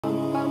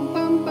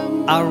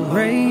I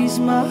raise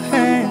my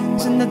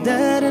hands in the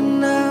dead of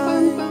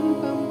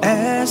night,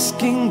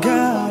 asking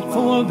God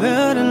for a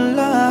better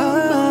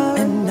life.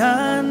 And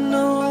I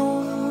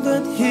know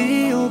that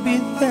He'll be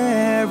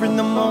there in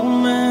the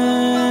moment.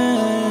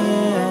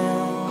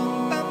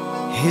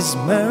 His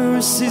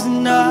mercy's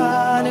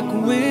not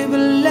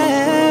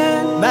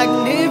equivalent,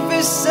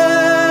 magnificent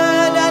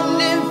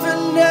and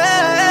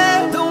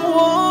infinite, the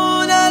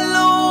one I'll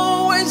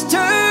always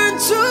turn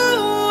to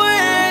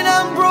when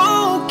I'm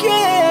broken.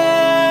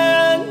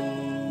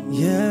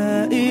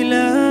 Ya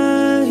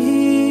Ilahi,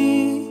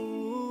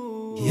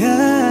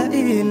 Ya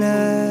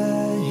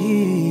Ilahi,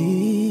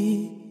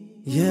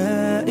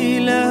 Ya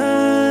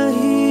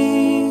Ilahi,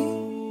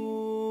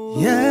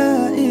 Ya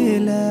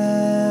Ilahi.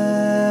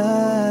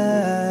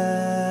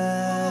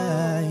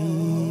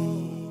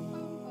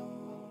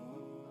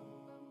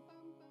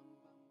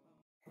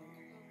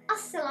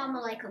 Assalamu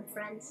alaikum,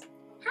 friends.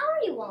 How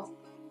are you all?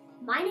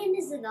 My name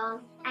is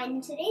Ramdhan,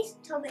 and today's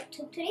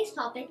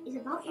topic is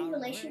about your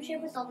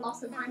relationship with Allah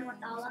subhanahu wa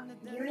ta'ala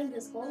during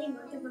this holy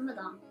month of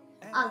Ramadan.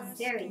 A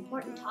very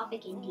important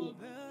topic indeed.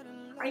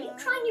 Are you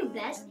trying your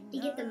best to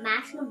get the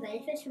maximum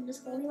benefits from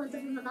this holy month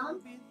of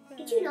Ramadan?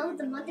 Did you know that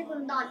the month of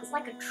Ramadan is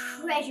like a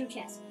treasure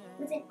chest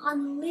with an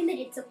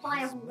unlimited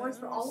supply of rewards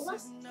for all of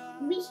us?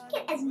 We can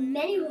get as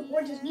many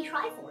rewards as we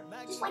try for,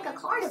 just like a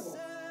carnival.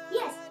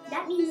 Yes,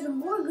 that means the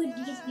more good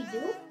deeds we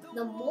do,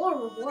 the more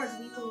rewards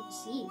we will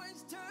receive.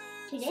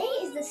 Today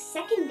is the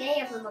second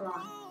day of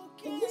Ramadan.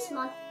 In this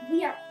month,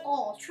 we are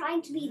all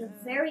trying to be the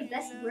very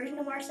best version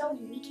of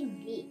ourselves we can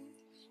be.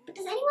 But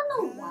does anyone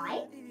know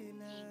why?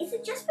 Is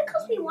it just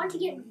because we want to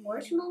get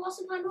rewards from Allah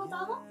subhanahu wa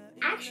ta'ala?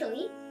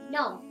 Actually,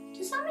 no.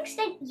 To some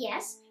extent,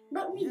 yes,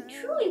 but we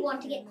truly want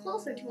to get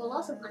closer to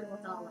Allah subhanahu wa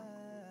ta'ala.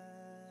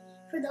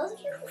 For those of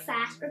you who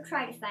fast or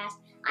try to fast,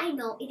 I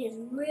know it is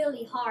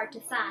really hard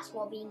to fast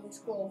while being in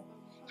school.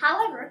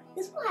 However,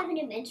 this will have an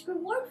immense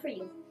reward for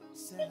you.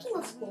 Speaking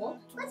of school,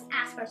 let's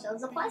ask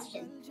ourselves a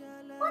question.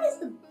 What is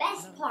the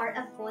best part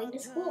of going to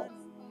school?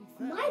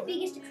 My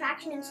biggest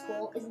attraction in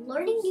school is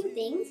learning new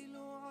things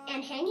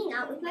and hanging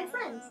out with my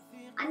friends.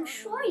 I'm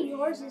sure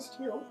yours is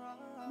too.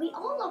 We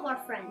all love our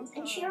friends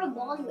and share a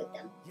bond with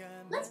them.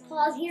 Let's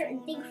pause here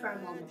and think for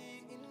a moment.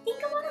 Think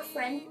about a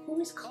friend who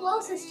is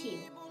closest to you.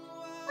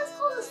 Let's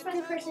call this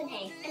friend person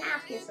A and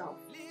ask yourself,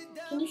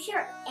 can you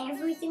share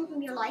everything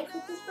from your life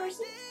with this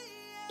person?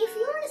 If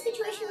you're in a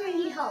situation where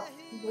you need help,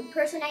 would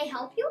person A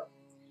help you?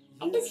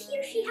 And does he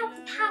or she have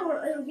the power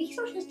or the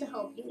resources to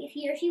help you if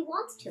he or she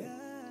wants to?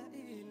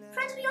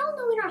 Friends, we all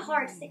know in our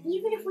hearts that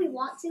even if we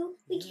want to,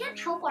 we can't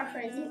help our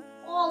friends in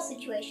all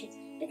situations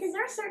because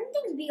there are certain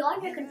things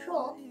beyond your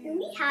control and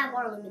we have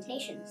our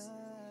limitations.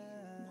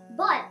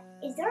 But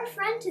is there a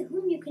friend to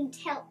whom you can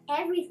tell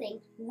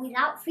everything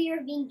without fear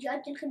of being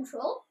judged and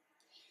controlled?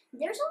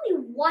 There's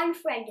only one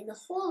friend in the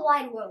whole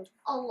wide world,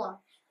 Allah,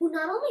 who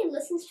not only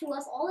listens to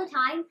us all the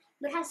time,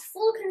 but has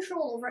full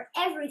control over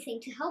everything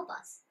to help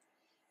us.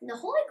 In the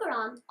Holy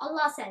Quran,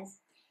 Allah says,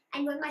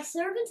 "And when my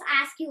servants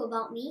ask you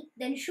about me,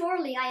 then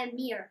surely I am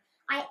near.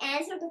 I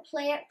answer the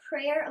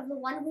prayer of the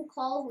one who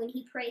calls when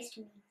he prays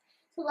to me.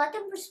 So let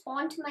them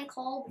respond to my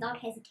call without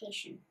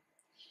hesitation."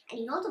 And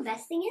you know what the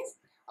best thing is?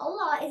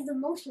 Allah is the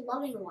most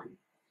loving one.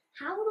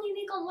 How will we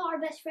make Allah our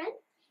best friend?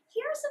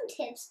 Here are some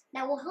tips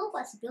that will help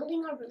us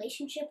building our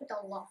relationship with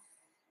Allah.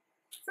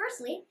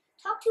 Firstly,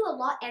 talk to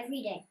Allah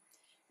every day.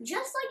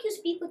 Just like you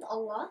speak with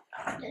Allah,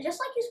 just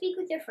like you speak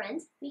with your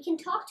friends, we can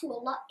talk to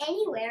Allah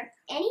anywhere,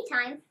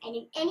 anytime, and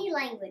in any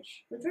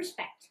language with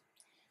respect.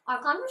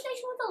 Our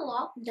conversation with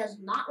Allah does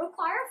not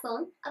require a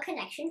phone, a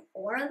connection,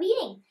 or a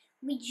meeting.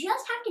 We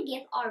just have to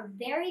give our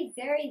very,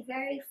 very,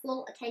 very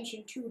full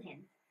attention to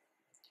Him.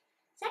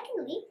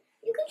 Secondly,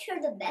 you can share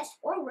the best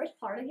or worst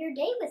part of your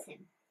day with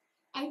Him.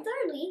 And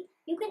thirdly,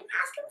 you can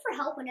ask Him for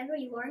help whenever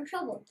you are in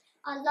trouble.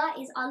 Allah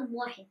is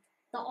Al-Muwahhid,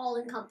 the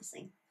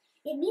all-encompassing.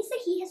 It means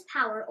that He has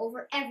power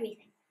over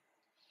everything.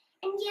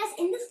 And yes,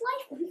 in this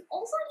life, we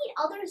also need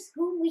others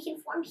whom we can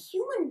form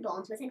human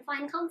bonds with and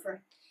find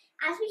comfort.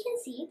 As we can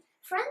see,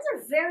 friends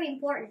are very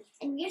important,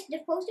 and we are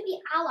supposed to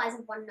be allies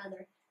of one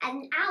another,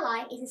 and an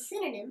ally is a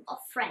synonym of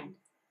friend.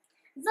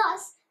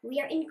 Thus, we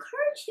are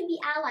encouraged to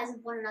be allies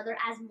of one another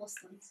as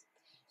Muslims.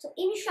 So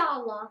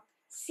inshallah,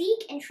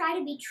 seek and try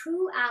to be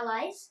true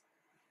allies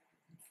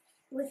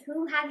with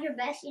whom have your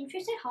best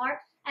interest at heart,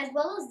 as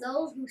well as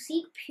those who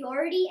seek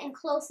purity and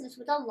closeness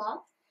with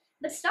Allah,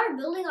 but start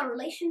building our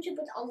relationship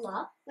with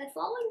Allah by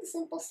following the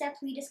simple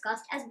steps we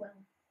discussed as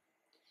well.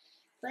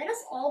 Let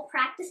us all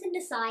practice and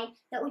decide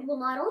that we will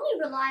not only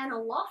rely on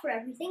Allah for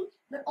everything,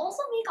 but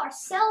also make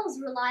ourselves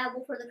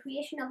reliable for the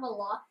creation of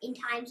Allah in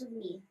times of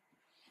need.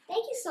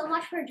 Thank you so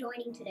much for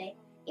joining today.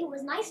 It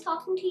was nice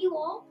talking to you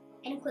all,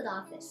 and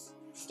Khudafis.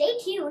 Stay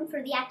tuned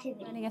for the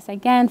activity. Joining us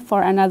again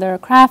for another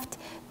craft.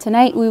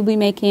 Tonight we will be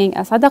making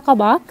a sadaqah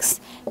box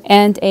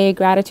and a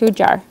gratitude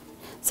jar.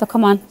 So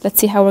come on, let's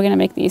see how we're going to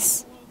make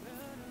these.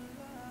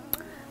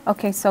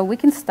 Okay, so we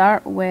can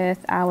start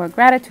with our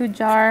gratitude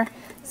jar.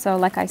 So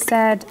like I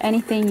said,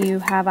 anything you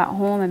have at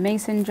home, a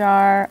mason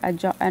jar,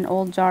 an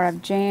old jar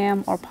of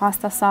jam or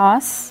pasta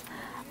sauce,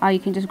 you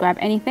can just grab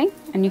anything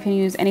and you can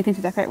use anything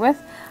to decorate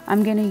with.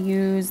 I'm gonna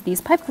use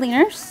these pipe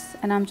cleaners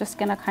and I'm just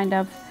gonna kind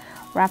of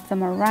wrap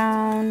them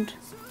around,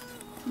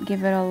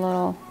 give it a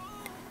little,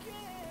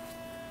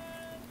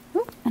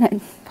 and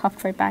it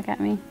popped right back at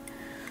me.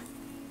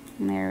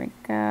 And there we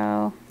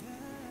go.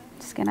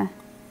 Just gonna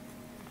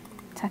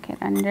tuck it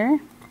under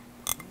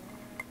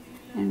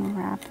and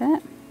wrap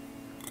it.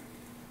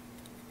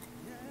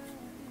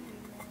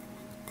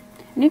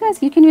 And you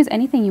guys, you can use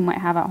anything you might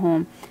have at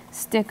home.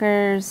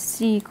 Stickers,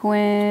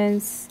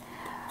 sequins.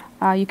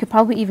 You could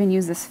probably even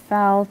use this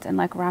felt and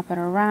like wrap it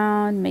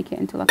around, make it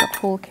into like a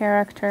cool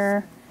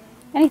character.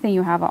 Anything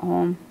you have at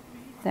home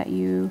that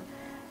you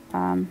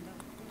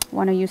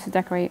want to use to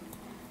decorate.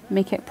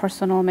 Make it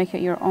personal, make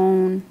it your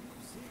own.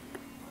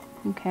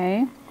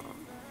 Okay.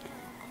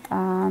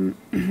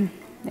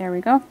 There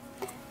we go.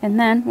 And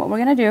then what we're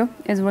going to do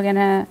is we're going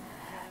to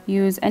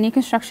use any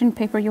construction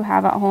paper you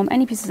have at home,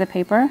 any pieces of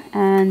paper,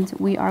 and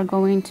we are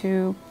going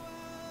to,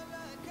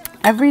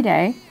 every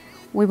day,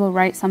 we will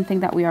write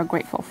something that we are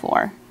grateful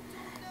for.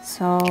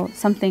 So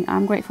something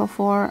I'm grateful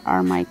for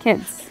are my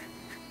kids.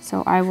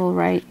 So I will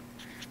write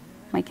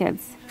my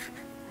kids,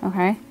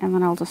 okay? And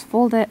then I'll just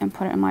fold it and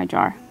put it in my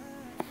jar.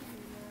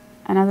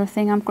 Another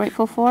thing I'm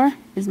grateful for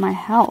is my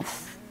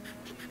health.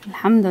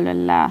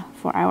 Alhamdulillah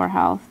for our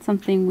health,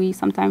 something we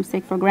sometimes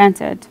take for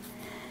granted.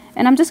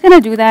 And I'm just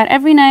gonna do that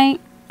every night.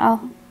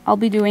 I'll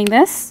be doing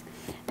this,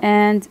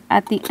 and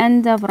at the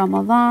end of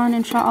Ramadan,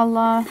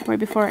 inshallah, right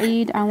before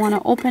Eid, I want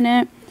to open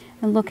it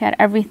and look at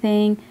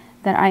everything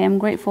that I am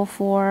grateful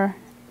for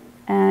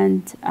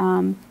and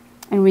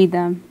read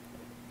them.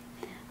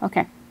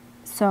 Okay,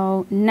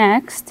 so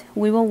next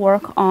we will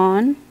work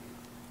on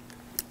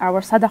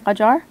our sadaqah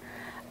jar,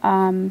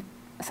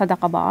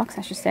 sadaqah box,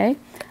 I should say.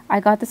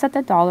 I got this at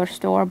the dollar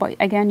store, but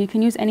again, you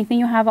can use anything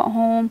you have at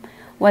home,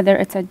 whether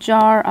it's a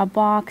jar, a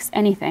box,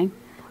 anything.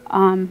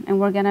 And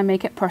we're gonna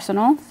make it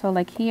personal. So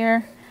like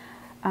here,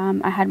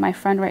 I had my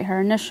friend write her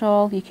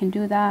initial. You can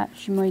do that.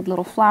 She made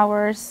little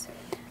flowers.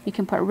 You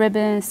can put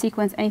ribbons,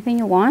 sequins, anything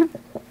you want.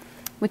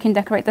 We can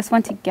decorate this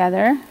one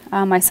together.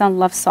 My son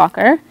loves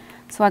soccer,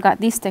 so I got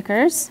these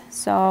stickers.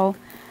 So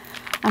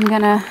I'm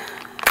gonna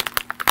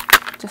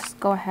just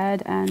go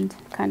ahead and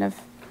kind of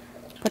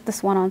put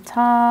this one on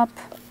top.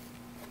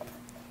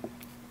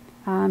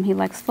 He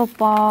likes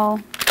football.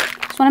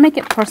 Just want to make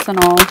it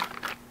personal,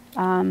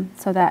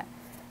 so that,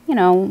 you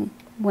know,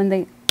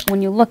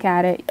 when you look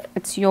at it,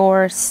 it's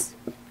yours.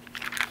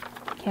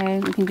 Okay,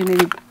 we can do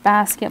maybe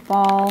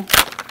basketball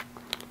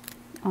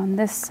on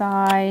this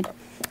side.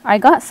 I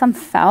got some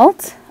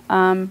felt,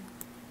 so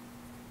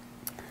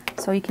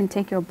you can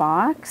take your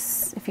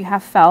box if you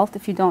have felt.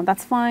 If you don't,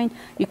 that's fine.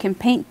 You can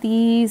paint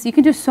these. You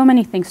can do so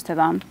many things to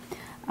them,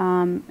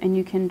 and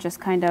you can just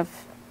kind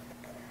of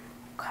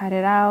cut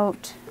it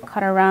out,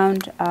 cut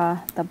around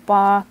the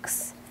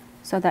box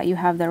so that you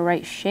have the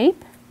right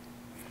shape,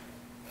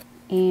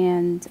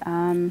 and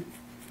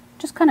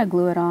just kind of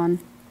glue it on.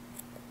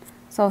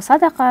 So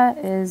sadaqah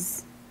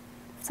is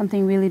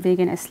something really big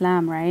in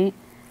Islam, right?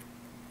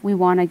 We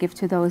want to give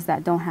to those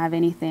that don't have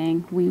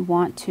anything. We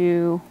want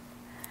to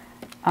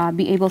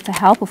be able to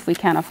help if we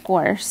can, of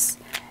course.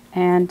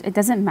 And it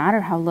doesn't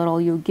matter how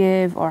little you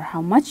give or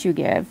how much you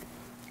give.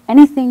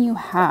 Anything you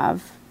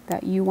have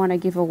that you want to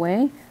give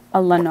away,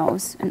 Allah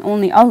knows, and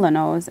only Allah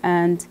knows.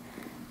 And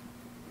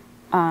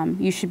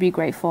you should be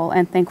grateful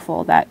and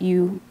thankful that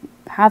you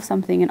have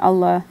something, and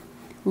Allah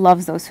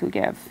loves those who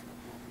give.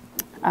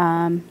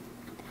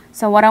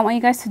 So what I want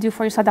you guys to do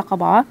for your sadaqah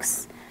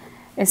box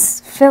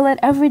is fill it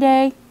every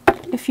day.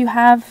 If you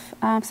have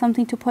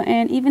something to put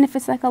in, even if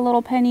it's like a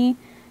little penny,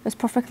 it's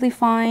perfectly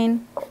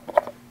fine.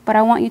 But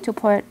I want you to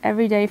put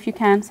every day, if you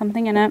can,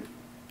 something in it.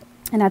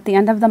 And at the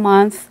end of the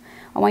month,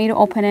 I want you to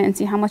open it and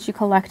see how much you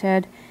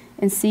collected,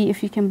 and see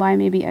if you can buy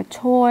maybe a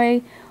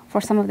toy for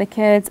some of the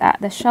kids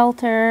at the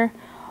shelter,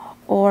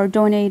 or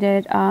donate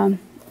it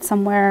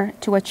somewhere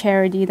to a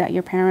charity that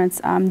your parents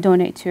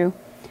donate to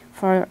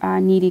for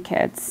needy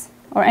kids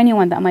or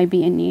anyone that might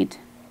be in need.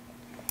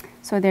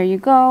 So there you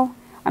go.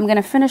 I'm going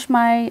to finish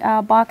my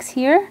box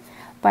here,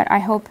 but I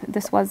hope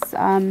this was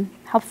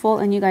helpful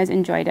and you guys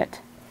enjoyed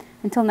it.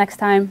 Until next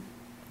time,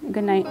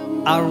 good night.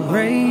 I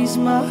raise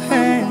my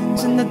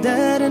hands in the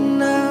dead of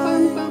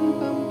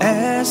night,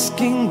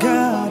 asking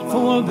God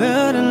for a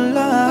better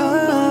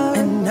life.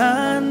 And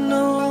I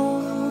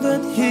know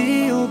that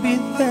He'll be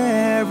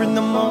there in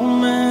the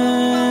moment.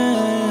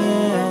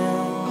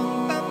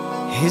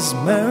 His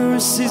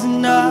mercy's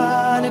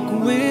not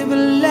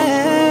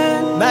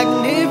equivalent,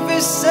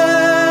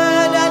 magnificent.